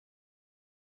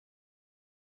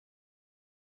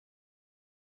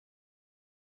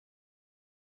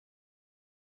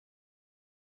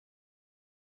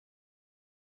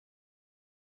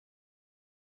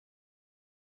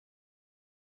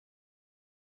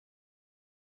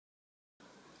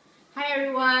Hi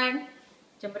everyone,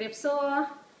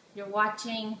 you're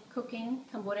watching Cooking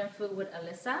Cambodian Food with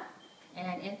Elissa,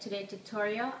 and in today's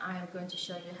tutorial I'm going to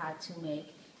show you how to make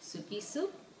soupy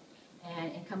soup,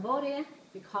 and in Cambodia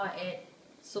we call it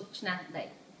soup chnak day.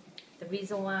 The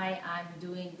reason why I'm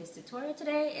doing this tutorial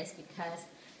today is because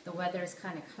the weather is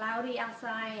kind of cloudy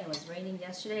outside. It was raining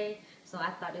yesterday, so I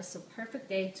thought it's a perfect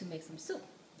day to make some soup.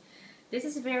 This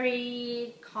is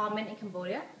very common in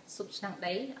Cambodia, soup chnak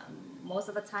day. Most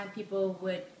of the time people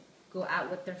would go out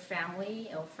with their family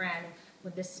or friend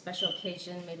with this special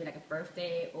occasion, maybe like a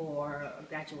birthday or a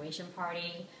graduation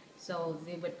party. So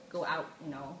they would go out,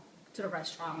 to the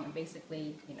restaurant and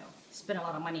basically, spend a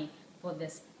lot of money for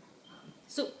this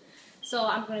soup. So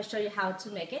I'm going to show you how to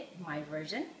make it, my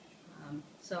version.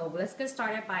 So let's get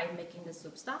started by making the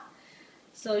soup stock.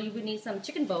 So you would need some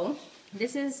chicken bone.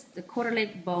 This is the quarter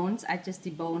leg bones. I just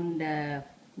debone the,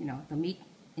 the meat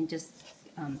and just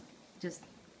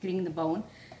getting the bone.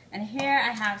 And here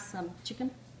I have some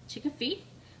chicken feet.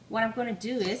 What I'm going to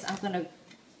do is I'm going to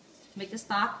make the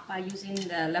stock by using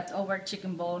the leftover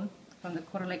chicken bone from the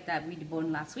quarter leg that we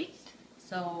deboned last week.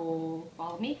 So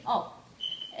follow me. Oh,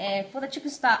 and for the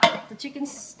chicken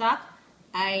stock,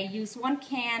 I use 1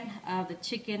 can of the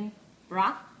chicken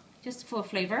broth just for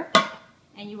flavor.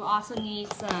 And you will also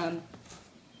need some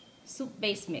soup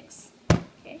base mix.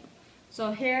 Okay,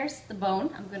 so here's the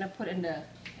bone. I'm gonna put in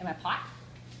my pot.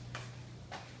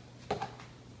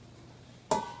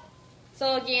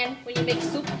 So again, when you make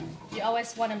soup, you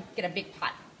always want to get a big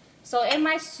pot. So in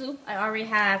my soup, I already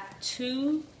have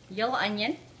 2 yellow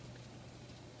onion,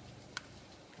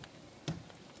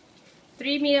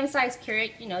 3 medium-sized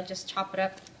carrot. Just chop it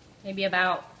up, maybe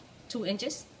about 2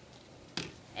 inches.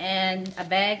 And a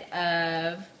bag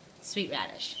of sweet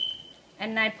radish.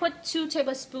 And I put 2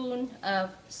 tablespoons of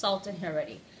salt in here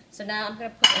already. So now I'm going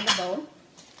to put in the bowl.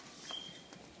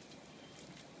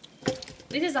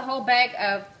 This is a whole bag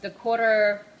of the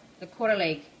quarter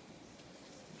leg.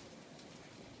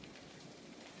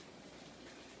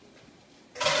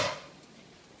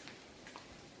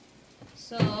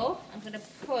 So I'm going to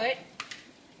put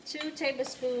 2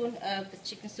 tablespoons of the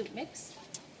chicken soup mix.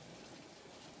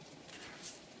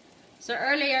 So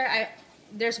earlier,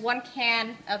 there's 1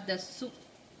 can of the soup,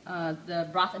 the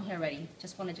broth in here already.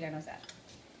 Just wanted you guys to know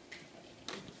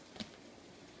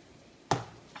that.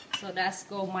 So that's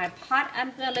go my pot.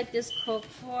 I'm gonna let this cook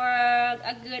for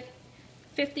a good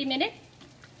 50 minutes.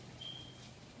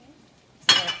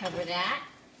 So I'm gonna cover that.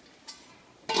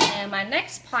 And my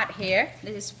next pot here,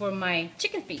 this is for my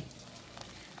chicken feet.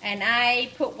 And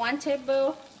I put 1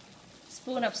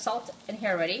 tablespoon of salt in here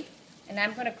already. And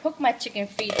I'm going to cook my chicken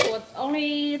feet for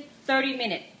only 30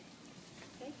 minutes.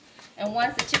 Okay. And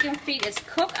once the chicken feet is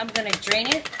cooked, I'm going to drain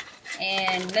it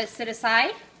and let it sit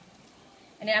aside.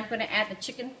 And then I'm going to add the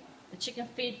chicken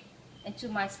feet into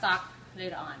my stock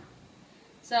later on.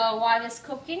 So while it's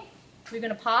cooking, we're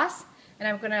going to pause and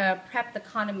I'm going to prep the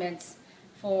condiments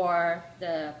for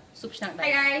the soup chnak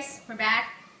day. Hi guys, we're back.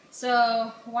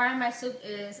 So while my soup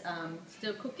is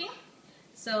still cooking,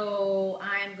 so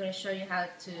I'm going to show you how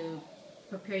to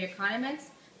prepare your condiments.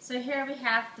 So here we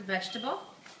have the vegetable.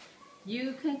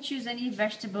 You can choose any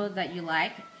vegetable that you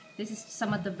like. This is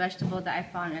some of the vegetable that I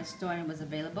found in a store and was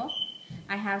available.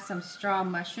 I have some straw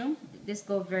mushroom. This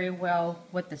goes very well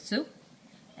with the soup.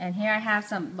 And here I have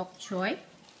some bok choy.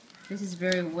 This is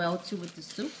very well too with the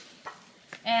soup.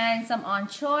 And some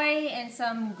anchoy and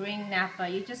some green napa.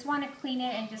 You just want to clean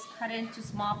it and just cut it into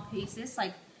small pieces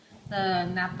like the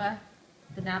napa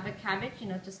cabbage,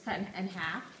 just cut in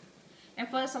half. And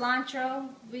for the cilantro,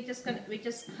 we just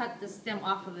cut the stem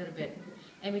off a little bit,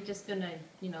 and we're just gonna,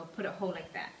 put it whole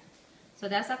like that. So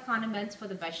that's our condiments for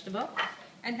the vegetable.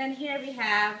 And then here we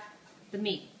have the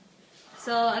meat.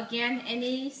 So again,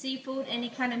 any seafood, any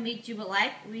kind of meat you would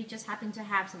like. We just happen to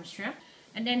have some shrimp.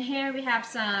 And then here we have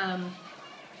some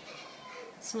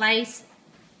sliced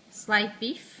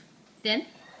beef, thin,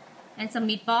 and some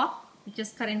meatball. We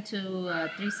just cut into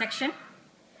 3 sections.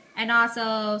 And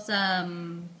also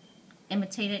some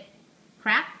imitated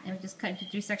crab, and we just cut into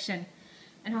 3 sections.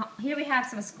 And here we have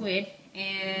some squid.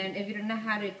 And if you don't know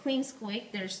how to clean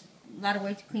squid, there's a lot of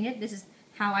ways to clean it. This is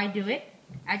how I do it.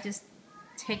 I just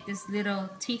take this little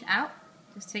teeth out,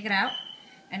 just take it out,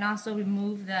 and also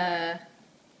remove the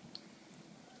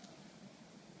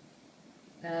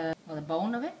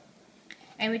bone of it.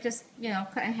 And we just,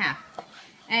 cut in half.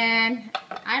 And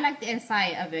I like the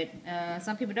inside of it.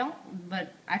 Some people don't,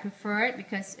 but I prefer it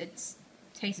because it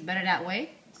tastes better that way.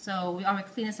 So we already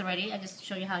cleaned this already. I just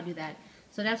show you how to do that.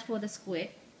 So that's for the squid.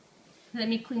 Let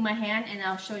me clean my hand and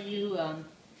I'll show you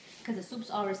because the soup's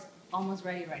almost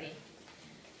ready.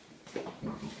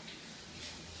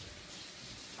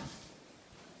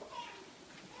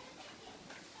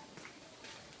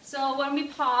 So when we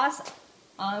paused,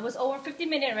 it was over 50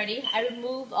 minutes already. I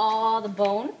removed all the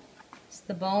bone,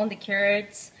 the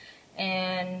carrots,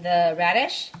 and the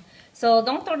radish. So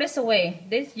don't throw this away.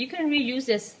 You can reuse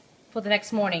this for the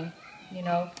next morning. You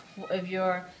know, if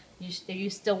you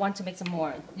still want to make some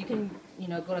more, you can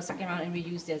go to second round and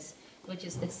reuse this, which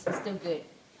is it's still good.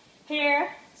 Here,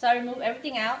 so I removed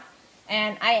everything out,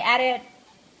 and I added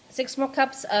 6 more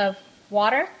cups of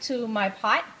water to my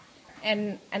pot,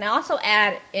 and I also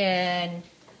add in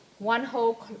one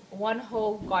whole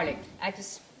garlic. I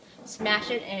just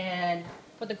smash it and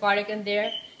put the garlic in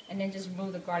there, and then just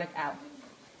remove the garlic out.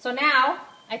 So now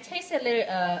I tasted a little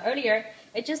earlier.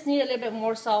 It just needed a little bit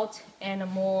more salt and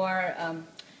more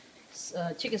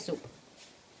chicken soup.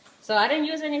 So I didn't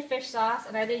use any fish sauce,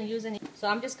 and I didn't use any. So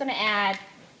I'm just gonna add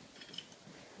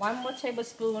 1 more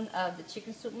tablespoon of the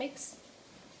chicken soup mix,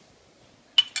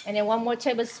 and then 1 more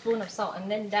tablespoon of salt, and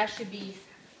then it should be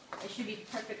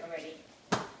perfect already.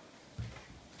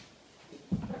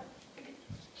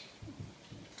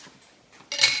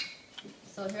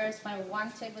 So here's my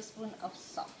 1 tablespoon of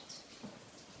salt.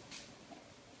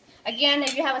 Again,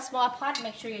 if you have a small pot,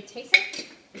 make sure you taste it,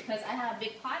 because I have a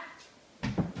big pot,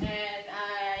 and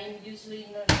I usually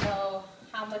know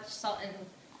how much salt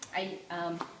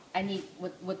I need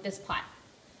with this pot.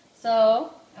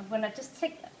 So I'm gonna just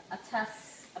take a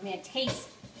taste,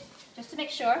 just to make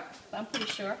sure, but I'm pretty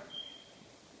sure.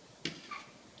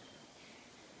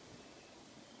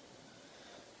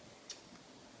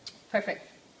 Perfect.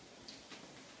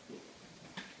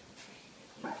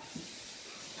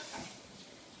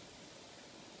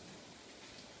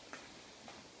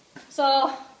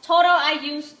 So total I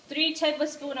used 3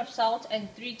 tablespoons of salt and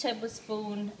 3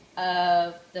 tablespoons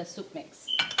of the soup mix.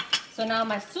 So now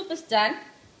my soup is done.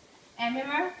 And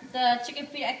remember the chicken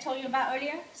feet I told you about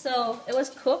earlier? So it was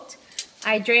cooked.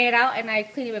 I drained it out and I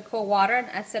cleaned it with cold water and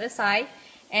I set aside.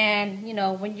 And you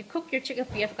know, when you cook your chicken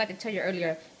feet, I forgot to tell you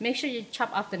earlier, make sure you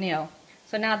chop off the nail.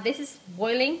 So now this is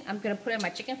boiling. I'm gonna put in my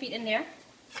chicken feet in there.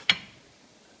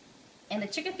 And the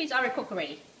chicken feet's already cooked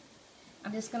already.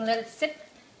 I'm just gonna let it sit.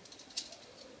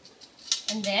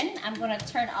 And then I'm gonna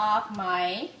turn off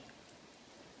my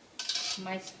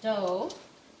stove.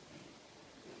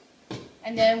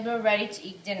 And then we're ready to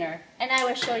eat dinner. And I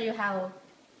will show you how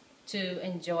to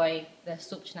enjoy the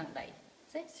soup chnang dai.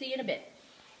 See you in a bit.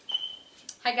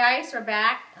 Hi guys, we're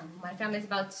back. My family is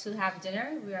about to have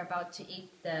dinner. We are about to eat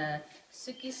the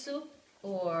suki soup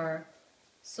or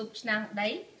soup chnang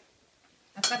dai.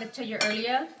 I forgot to tell you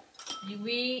earlier,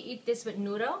 we eat this with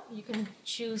noodle. You can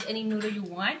choose any noodle you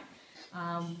want.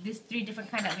 These 3 different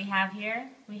kinds that we have here.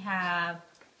 We have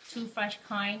 2 fresh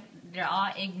kind. They're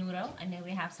all egg noodle, and then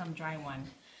we have some dry one.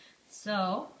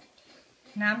 So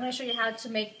now I'm going to show you how to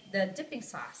make the dipping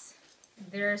sauce.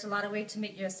 There's a lot of ways to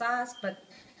make your sauce, but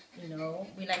you know,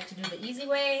 we like to do the easy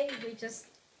way. We just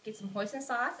get some hoisin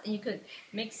sauce, and you could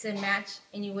mix and match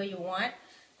any way you want.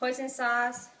 Hoisin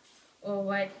sauce or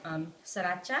what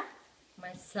sriracha,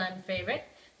 my son's favorite.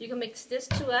 You can mix this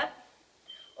 2 up,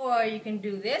 or you can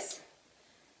do this,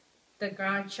 the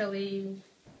ground chili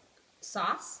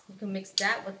sauce. You can mix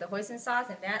that with the hoisin sauce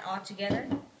and that all together,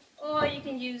 or you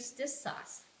can use this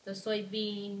sauce, the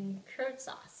soybean curd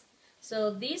sauce.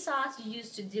 So these sauce you use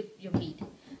to dip your meat.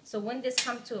 So when this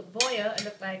comes to a boil, it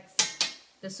looks like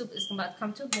the soup is about to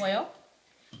come to a boil.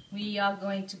 We are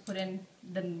going to put in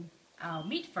the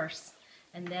meat first,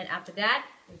 and then after that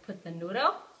we put the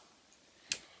noodle.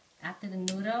 After the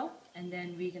noodle, and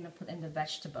then we're gonna put in the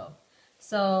vegetable.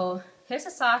 So here's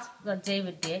the sauce that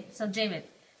David did. So David,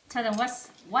 tell them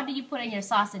what do you put in your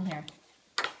sauce in here?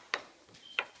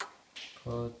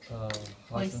 Put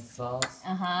hoisin sauce,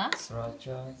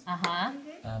 sriracha,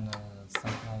 and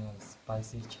some kind of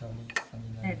spicy chili.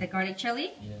 The garlic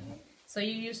chili? Yeah. So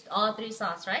you used all 3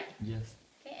 sauce, right? Yes.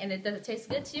 Okay, and does it taste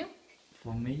good to you?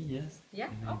 For me, yes. Yeah,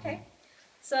 okay.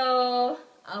 So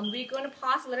we're going to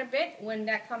pause a little bit. When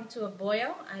that comes to a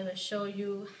boil, I will show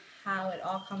you how it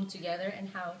all comes together and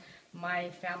how my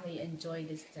family enjoy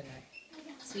this dinner.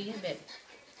 See you in a bit.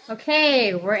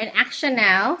 Okay, we're in action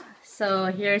now. So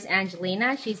here's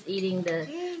Angelina. She's eating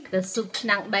the soup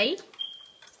chnang dai.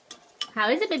 How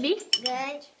is it, baby?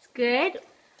 Good. It's good.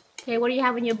 Okay, what do you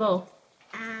have in your bowl?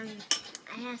 I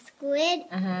have squid,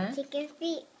 chicken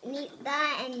feet, meat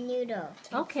dye, and noodle.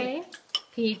 Okay.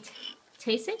 Can you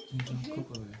taste it?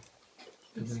 Mm-hmm.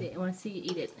 Let's see. I want to see you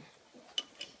eat it.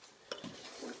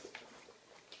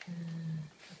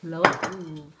 Blow it.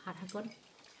 Ooh, hot one.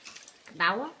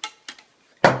 Đau á.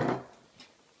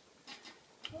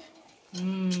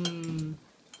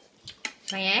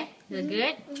 Is it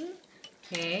good?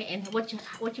 Okay, and what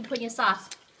you put in your sauce?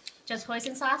 Just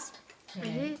hoisin sauce?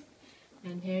 Okay.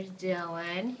 And here's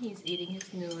Dylan. He's eating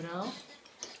his noodle.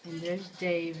 And there's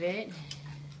David.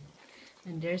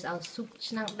 And there's our soup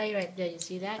snap day right there. You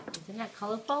see that? Isn't that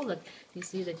colorful? Look, you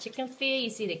see the chicken feet, you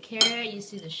see the carrot, you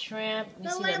see the shrimp, you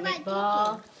see the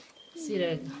meatball, you see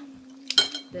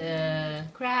the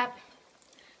crab.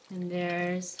 And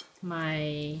there's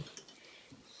my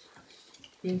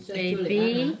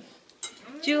baby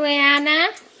Juliana.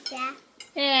 Yeah.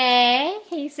 Hey,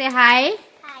 he say hi.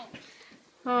 Hi.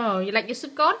 Oh, you like your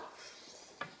soup con?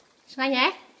 Sao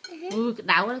nhé? Cái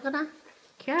đậu đó con đó.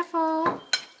 Careful.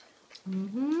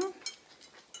 Now,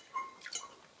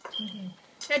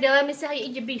 Dylan, let me see how you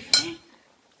eat your beef.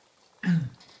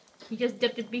 You just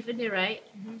dipped the beef in there, right?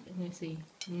 Let me see.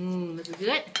 Looks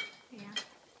good. Yeah.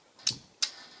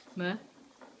 Ma,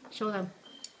 show them.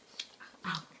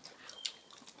 Oh.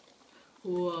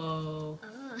 Whoa.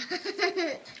 Oh.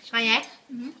 Try it.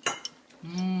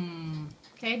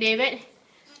 Okay, David,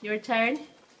 your turn.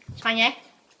 Try it.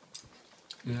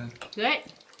 Yeah. Good.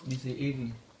 Busy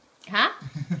eating. Huh?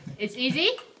 It's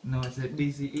easy? No, I said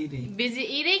busy eating. Busy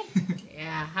eating?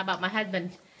 Yeah. How about my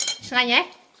husband? Try it.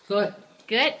 Good.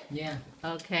 Good? Yeah.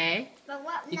 Okay. But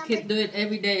what You number? can do it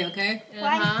every day, okay?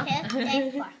 1, 2,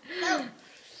 3, 4. So,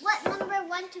 what number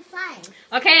 1 to 5?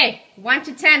 Okay, 1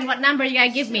 to 10. What number you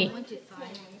gotta give me? 1 to 5.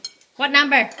 What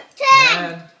number?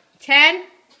 10. 10?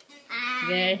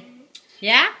 There.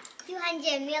 Yeah?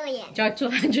 200 million. Cho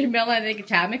 200 million đi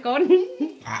trả mấy con.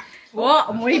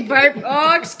 Oh, we burp.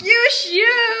 Oh, excuse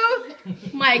you.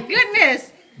 My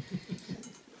goodness.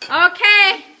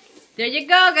 Okay. There you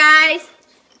go, guys.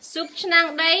 Soup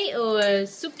chnang day or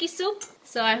suki soup.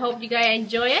 So I hope you guys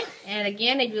enjoy it. And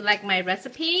again, if you like my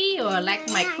recipe or like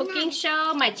my cooking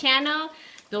show, my channel,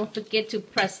 don't forget to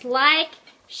press like,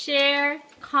 share,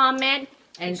 comment,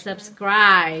 and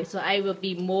subscribe. So I will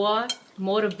be more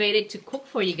motivated to cook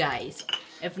for you guys.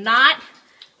 If not,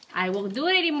 I won't do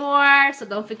it anymore. So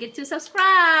don't forget to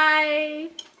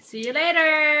subscribe. See you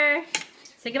later.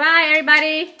 Say goodbye,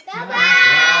 everybody.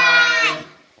 Bye-bye.